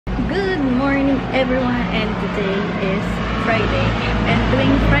everyone, and today is Friday. And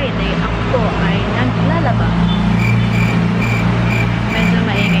tuwing Friday, ako ay naglalaba. Medyo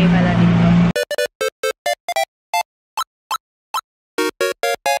maingay pala dito.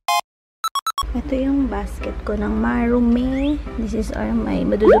 Ito yung basket ko ng marumi. This is my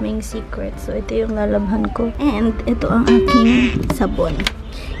maduduming secret. So, ito yung lalabhan ko. And ito ang aking sabon.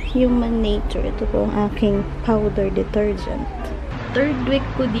 Human Nature. Ito po ang aking powder detergent. Third week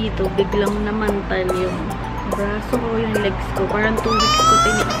ko dito, biglang namantal yung braso ko, yung legs ko. Parang 2 weeks ko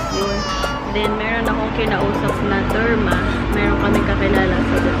tinis yun. Then, meron akong kinausap na derma. Meron kaming kakilala.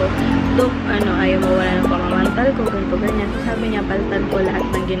 Sabi ko, Dok, ayaw mawala ng pamamantal ko, ganito, ganyan. So, sabi niya, palitan ko lahat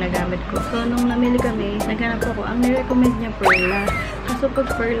ng ginagamit ko. So, nung namili kami, naghanap ako. Ang nirecommend niya, Perla. Kaso pag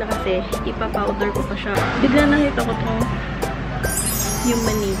Perla kasi, ipapowder ko pa siya. Bigla nakita ko itong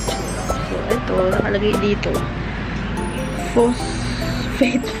Human Nature. So, ito, nakalagay dito.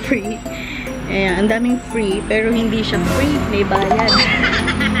 Phosphate free. Ayan, ang daming free, pero hindi siya free, may bayad.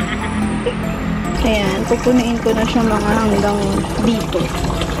 Ayan, pupunuin ko na siya mga hanggang dito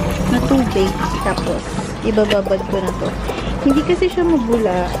na tubig, tapos ibababad ko na to. Hindi kasi siya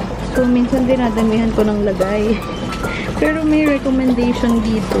mabula, so minsan dinadamihan ko ng lagay. Pero may recommendation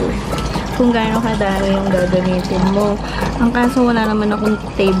dito kung gaano kadami yung gagamitin mo. Ang kaso wala naman akong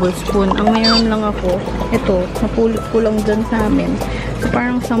tablespoon. Ang mayroon lang ako, ito, napulot ko lang dyan sa amin. So,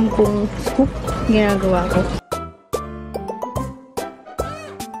 parang 10 scoop ginagawa ko.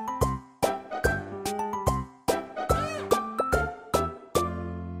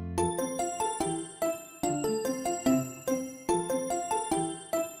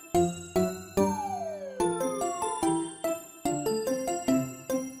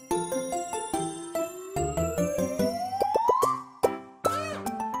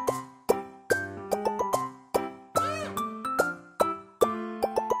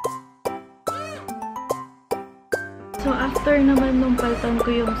 So, after naman nung paltan ko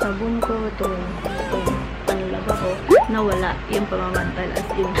yung sabon ko, itong panlaba ko, nawala yung pamamantal. As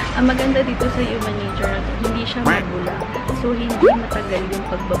in, ang maganda dito sa Human Nature na to, hindi siya mabula. So, hindi matagal yung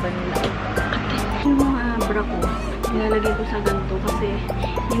pagbaba nila. Yung mga bra ko, nilalagay ko sa ganito kasi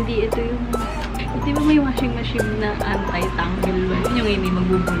hindi ito yung... Di ba may washing machine na anti-tangle? Yun yung hindi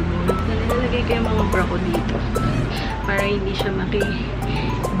magbubulbul. So, nilalagay ko yung mga bra ko dito para hindi siya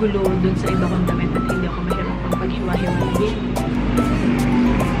makigulo dun sa iba kong damit at hindi ako mahirapang paghiwa-hiwalin.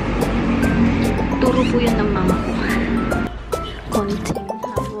 Turo po yun ng mama ko. Konting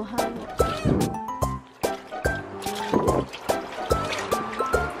halo-halo.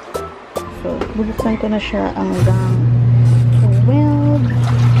 So, bubuksan ko na siya hanggang 12.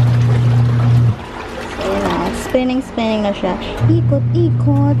 So, now, spinning na siya. Ikot,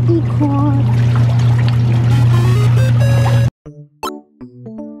 ikot, ikot.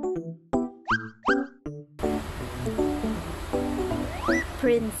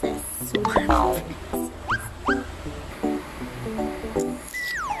 Princess.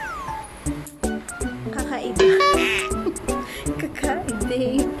 Kakaiba. Kakaiba.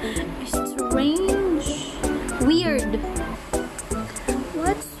 Strange. Weird.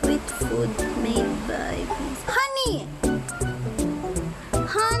 What sweet food made by honey?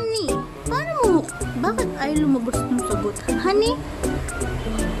 Honey. Paano mo? Bakit ay lumabas ng sagot? Honey?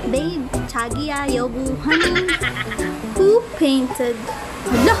 Babe, chagiya, yobu, honey. Who painted?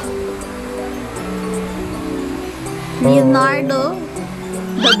 Hala! Leonardo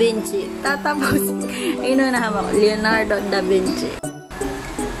da Vinci. Tatapos. Inunahan ako. Leonardo da Vinci.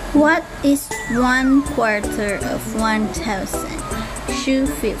 What is 1/4 of 1,000? Shoe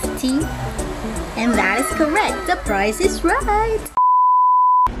 50. And that is correct. The price is right.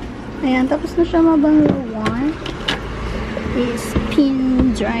 Ayan, tapos na siya mabanglawan.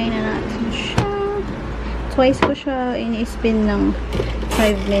 I-spin dry na natin siya. Twice ko siya ini-spin ng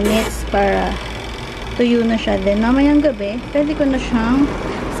 5 minutes para tuyo na siya. Then, mamayang gabi, pwede ko na siyang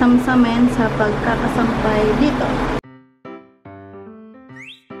samsamin sa pagkakasampay dito.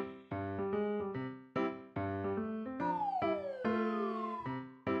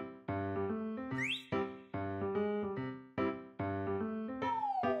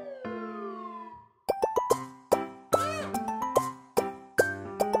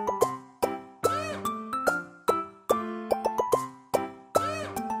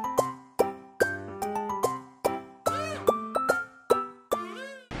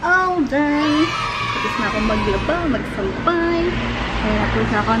 All done. Tapos na akong maglaba, magsampay. Kaya po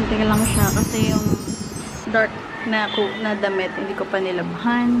sa konti lang siya kasi yung dark na damit, hindi ko pa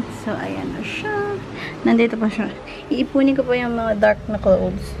nilabhan. So, ayan na siya. Nandito pa siya. Iipunin ko pa yung mga dark na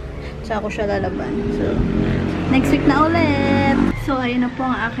clothes. Saka ko siya lalaban. So, next week na ulit! So, ayun na po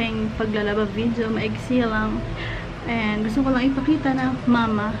ang aking paglalaba video. Maigsi lang. And gusto ko lang ipakita na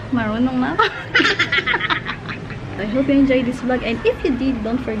mama, marunong na ako. I hope you enjoyed this vlog. And if you did,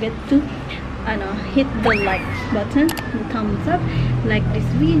 don't forget to hit the like button, the thumbs up, like this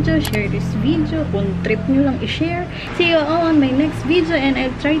video, share this video. Kung trip nyo lang i-share. See you all on my next video, and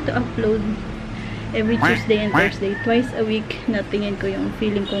I'll try to upload every Tuesday and Thursday, twice a week. Natingin ko yung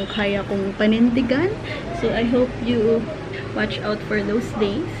feeling kong kaya kong panindigan. So I hope you watch out for those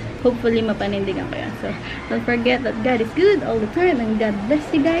days. Hopefully mapanindigan ko yan. So don't forget that God is good all the time, and God bless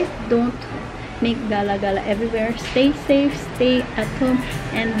you guys. Don't make gala-gala everywhere. Stay safe, stay at home,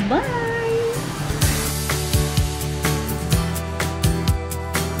 and bye!